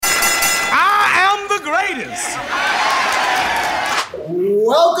tightest.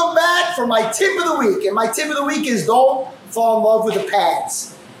 Welcome back for my tip of the week. And my tip of the week is don't fall in love with the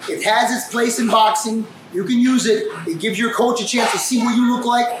pads. It has its place in boxing. You can use it. It gives your coach a chance to see what you look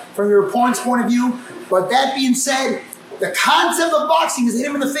like from your opponent's point of view. But that being said, the concept of boxing is hit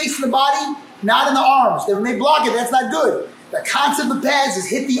him in the face and the body, not in the arms. When they block it, that's not good. The concept of pads is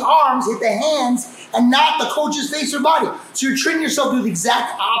hit the arms, hit the hands, and not the coach's face or body. So you're training yourself to do the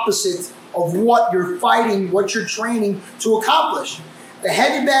exact opposite of what you're fighting, what you're training to accomplish. The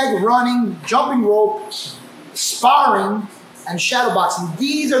heavy bag, running, jumping rope, sparring, and shadowboxing.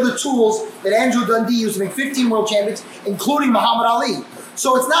 These are the tools that Andrew Dundee used to make 15 world champions, including Muhammad Ali.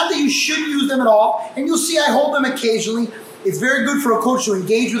 So it's not that you should use them at all, and you'll see I hold them occasionally. It's very good for a coach to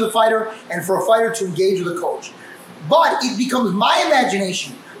engage with a fighter and for a fighter to engage with a coach. But it becomes my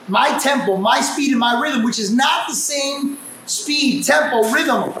imagination, my tempo, my speed, and my rhythm, which is not the same speed, tempo,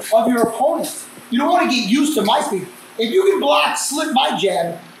 rhythm of your opponent. You don't want to get used to my speed. If you can block, slip my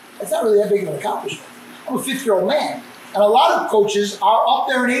jab, that's not really that big of an accomplishment. I'm a 50-year-old man. And a lot of coaches are up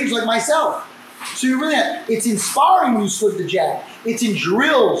there in age like myself. So you really it's inspiring when you slip the jab. It's in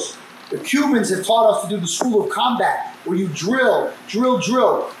drills. The Cubans have taught us to do the school of combat, where you drill, drill,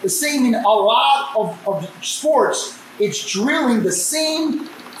 drill. The same in a lot of sports. It's drilling the same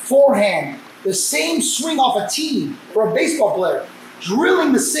forehand, the same swing off a tee for a baseball player.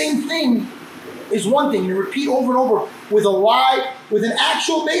 Drilling the same thing is one thing. You repeat over and over with an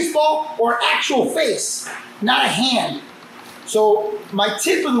actual baseball or actual face, not a hand. So my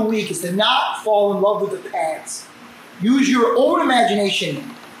tip of the week is to not fall in love with the pads. Use your own imagination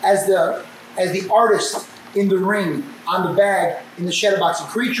as the artist in the ring, on the bag, in the shadowboxing.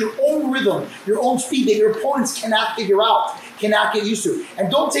 Create your own rhythm, your own speed that your opponents cannot figure out, cannot get used to.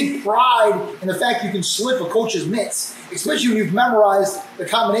 And don't take pride in the fact you can slip a coach's mitts, especially when you've memorized the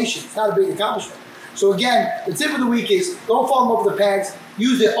combination. It's not a big accomplishment. So again, the tip of the week is don't fall in love with the pads.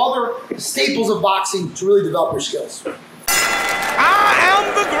 Use the other staples of boxing to really develop your skills.